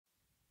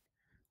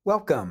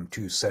Welcome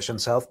to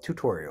Sessions Health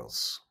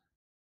Tutorials.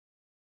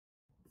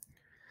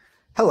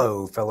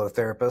 Hello, fellow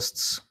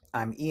therapists.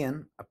 I'm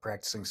Ian, a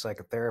practicing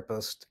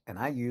psychotherapist, and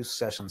I use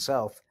Sessions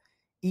Health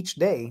each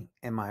day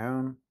in my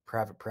own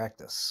private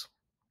practice.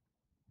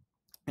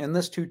 In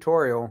this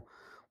tutorial,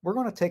 we're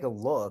going to take a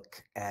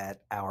look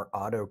at our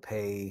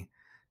auto-pay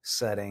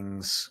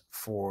settings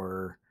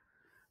for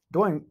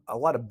doing a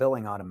lot of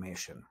billing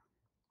automation.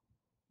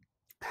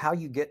 How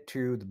you get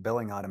to the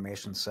billing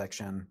automation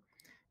section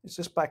is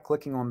just by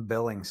clicking on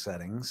Billing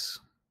Settings.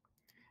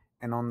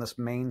 And on this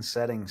main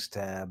settings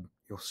tab,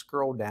 you'll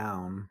scroll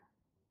down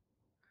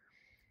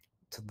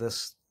to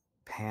this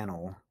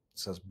panel. It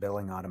says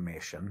billing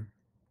automation.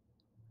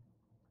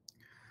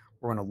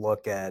 We're going to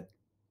look at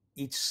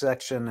each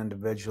section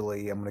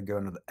individually. I'm going to go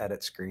into the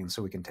edit screen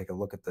so we can take a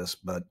look at this.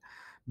 But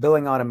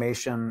billing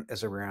automation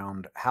is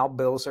around how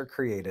bills are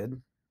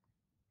created,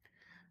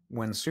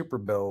 when super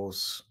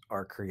bills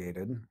are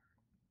created,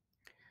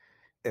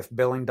 if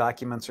billing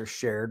documents are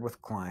shared with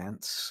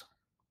clients,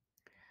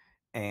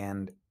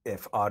 and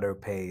if auto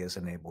pay is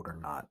enabled or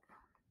not.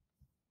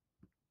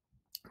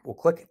 We'll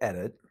click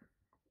edit.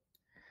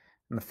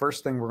 And the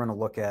first thing we're going to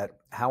look at,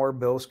 how are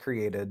bills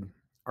created?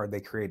 Are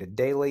they created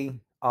daily,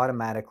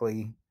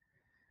 automatically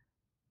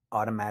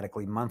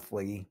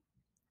monthly,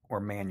 or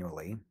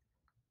manually?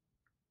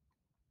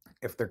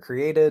 If they're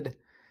created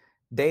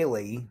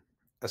daily,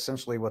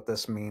 essentially what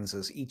this means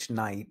is each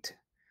night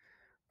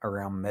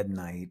around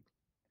midnight,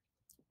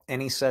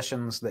 any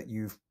sessions that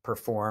you've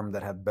performed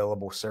that have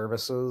billable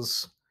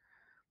services,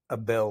 a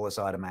bill is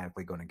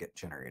automatically going to get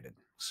generated.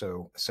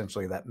 So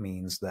essentially that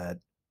means that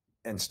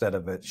instead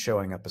of it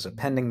showing up as a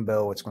pending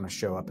bill, it's going to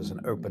show up as an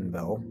open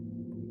bill.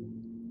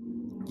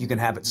 You can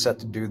have it set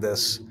to do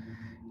this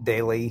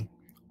daily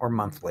or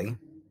monthly.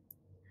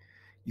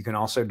 You can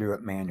also do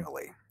it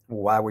manually.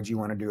 Why would you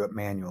want to do it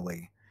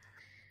manually?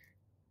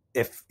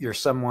 If you're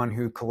someone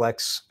who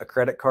collects a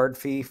credit card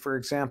fee, for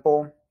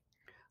example,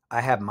 I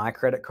have my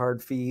credit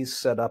card fees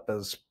set up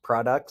as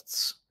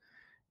products,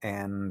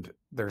 and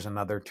there's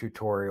another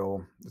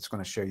tutorial that's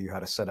going to show you how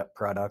to set up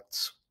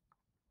products.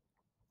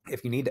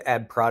 If you need to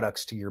add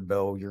products to your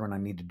bill, you're going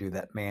to need to do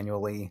that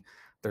manually.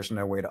 There's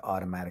no way to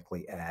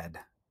automatically add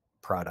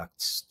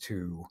products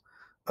to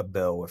a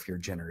bill if you're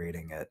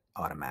generating it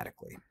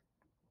automatically.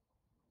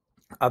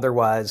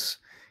 Otherwise,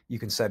 you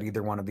can set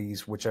either one of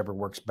these, whichever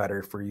works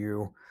better for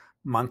you.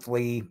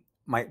 Monthly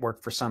might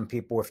work for some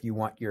people if you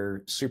want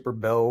your super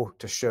bill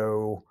to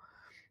show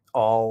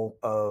all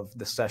of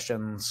the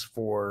sessions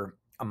for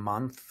a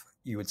month.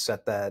 You would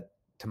set that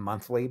to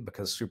monthly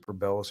because super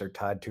bills are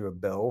tied to a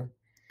bill.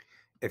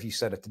 If you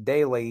set it to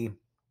daily,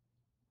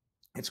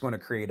 it's going to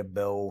create a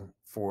bill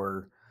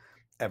for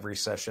every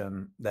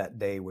session that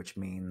day, which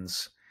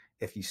means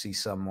if you see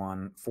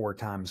someone 4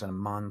 times in a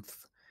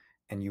month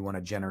and you want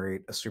to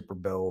generate a super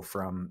bill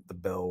from the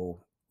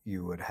bill,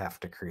 you would have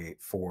to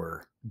create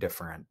 4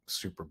 different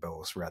super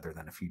bills rather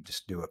than if you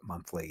just do it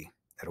monthly,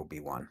 it'll be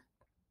one.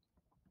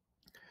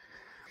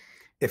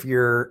 If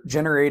you're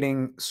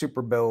generating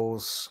super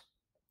bills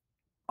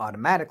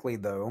automatically,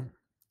 though,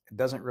 it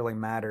doesn't really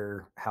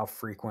matter how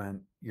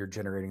frequent you're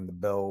generating the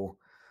bill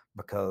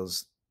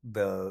because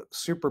the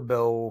super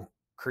bill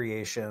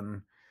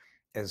creation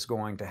is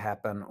going to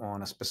happen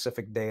on a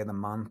specific day of the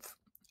month.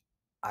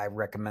 I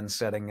recommend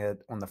setting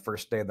it on the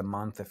first day of the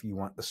month if you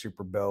want the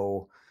super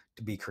bill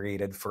to be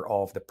created for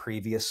all of the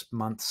previous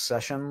month's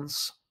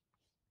sessions.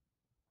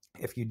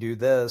 If you do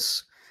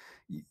this,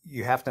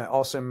 you have to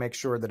also make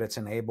sure that it's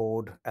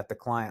enabled at the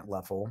client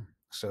level.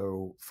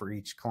 So for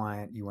each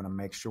client, you want to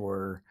make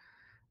sure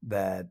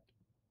that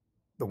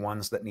the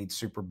ones that need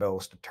super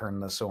bills to turn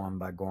this on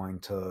by going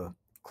to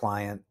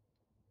client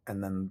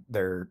and then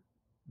their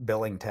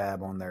billing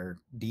tab on their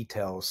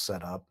details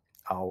set up.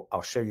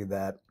 I'll show you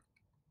that.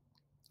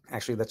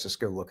 Actually, let's just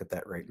go look at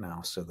that right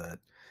now so that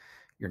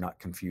you're not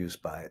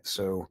confused by it.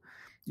 So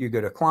you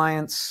go to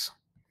clients,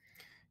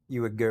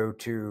 you would go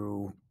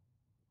to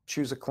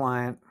choose a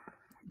client,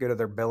 go to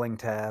their billing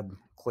tab,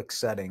 click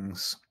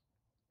settings,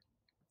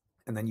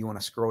 and then you want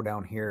to scroll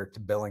down here to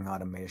billing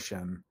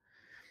automation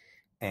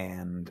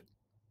and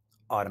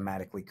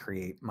automatically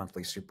create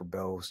monthly super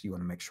bills. You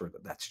want to make sure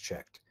that that's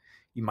checked.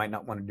 You might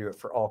not want to do it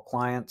for all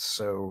clients,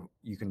 so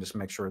you can just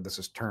make sure this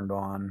is turned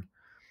on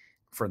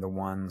for the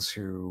ones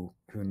who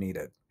need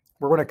it.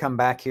 We're going to come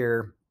back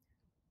here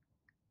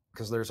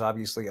because there's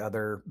obviously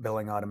other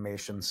billing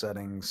automation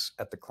settings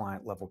at the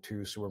client level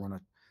too, so we're going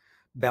to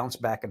bounce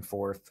back and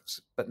forth.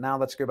 But now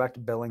let's go back to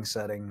billing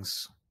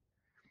settings,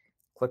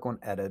 click on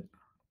edit.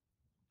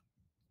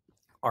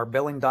 Are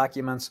billing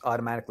documents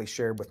automatically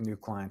shared with new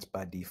clients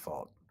by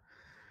default?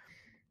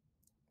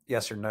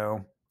 Yes or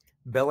no?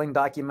 Billing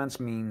documents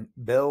mean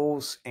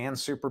bills and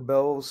super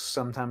bills.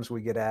 Sometimes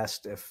we get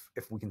asked if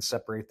we can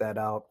separate that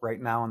out.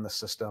 Right now in the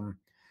system,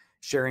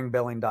 sharing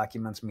billing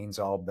documents means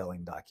all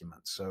billing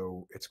documents.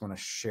 So it's going to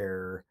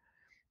share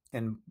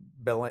in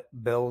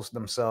bills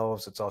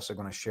themselves. It's also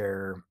going to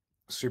share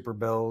super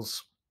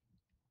bills.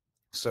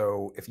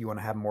 So if you want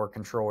to have more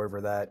control over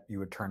that, you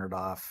would turn it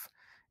off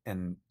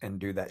and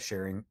do that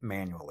sharing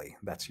manually.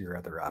 That's your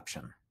other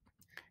option.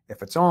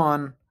 If it's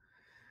on,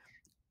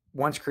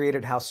 once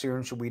created, how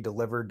soon should we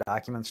deliver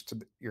documents to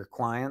your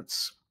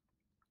clients?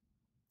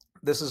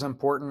 This is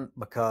important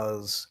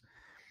because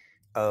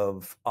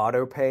of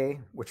auto pay,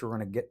 which we're going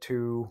to get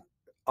to.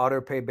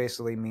 Auto pay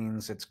basically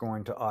means it's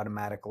going to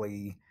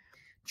automatically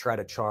try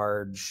to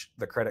charge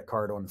the credit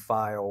card on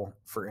file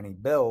for any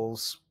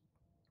bills.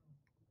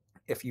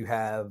 If you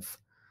have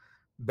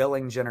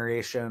billing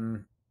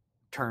generation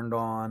turned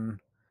on,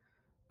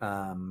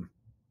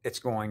 it's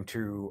going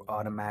to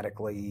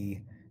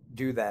automatically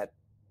do that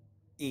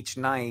each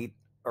night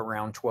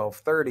around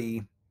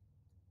 12:30.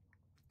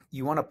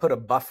 You want to put a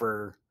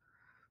buffer,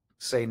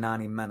 say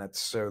 90 minutes,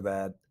 so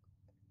that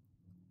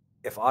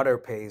if auto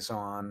pays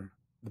on,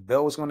 the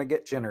bill is going to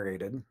get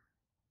generated.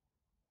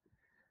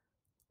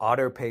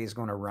 Auto pay is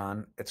going to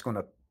run. It's going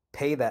to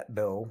pay that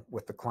bill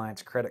with the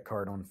client's credit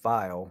card on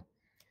file,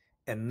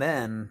 and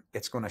then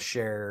it's going to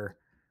share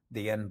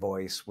the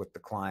invoice with the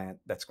client.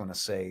 That's going to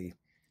say,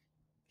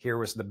 here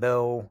was the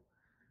bill.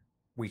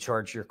 We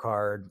charge your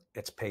card.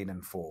 It's paid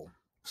in full.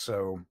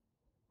 So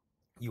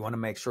you want to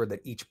make sure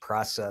that each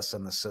process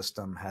in the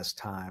system has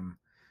time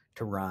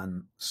to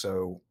run.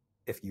 So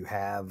if you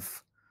have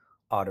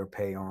auto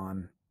pay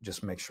on,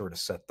 just make sure to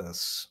set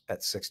this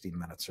at 60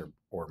 minutes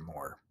or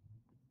more.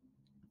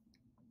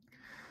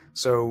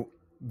 So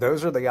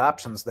those are the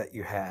options that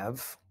you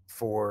have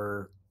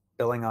for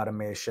billing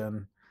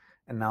automation.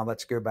 And now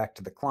let's go back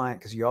to the client,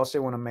 because you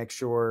also want to make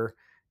sure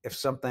if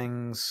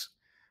something's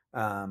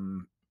a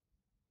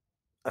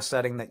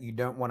setting that you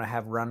don't want to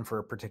have run for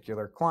a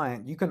particular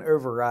client, you can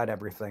override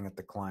everything at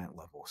the client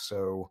level.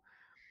 So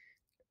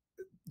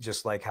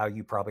just like how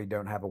you probably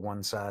don't have a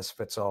one size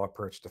fits all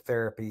approach to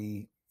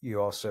therapy,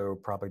 you also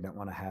probably don't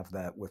want to have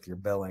that with your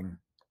billing.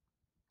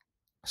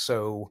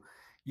 So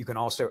you can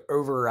also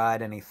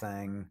override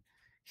anything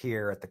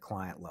here at the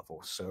client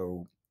level.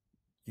 So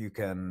you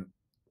can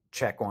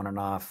check on and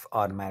off,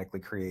 automatically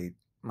create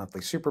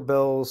monthly super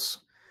bills.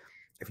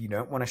 If you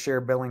don't want to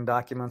share billing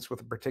documents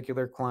with a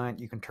particular client,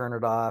 you can turn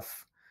it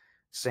off.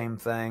 Same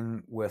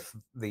thing with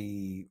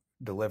the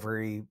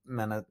delivery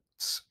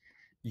minutes.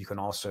 You can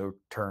also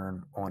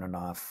turn on and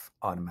off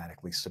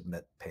automatically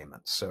submit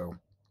payments. So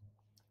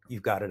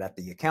you've got it at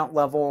the account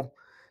level,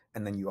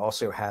 and then you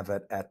also have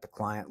it at the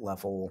client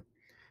level.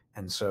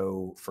 And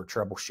so for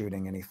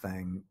troubleshooting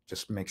anything,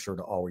 just make sure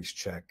to always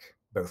check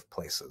both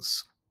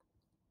places.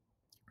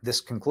 This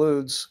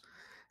concludes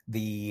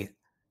the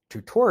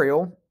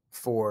tutorial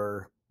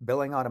for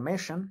billing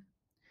automation.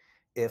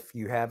 If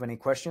you have any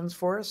questions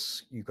for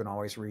us, you can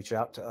always reach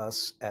out to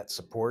us at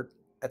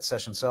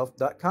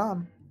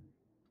support@sessionself.com.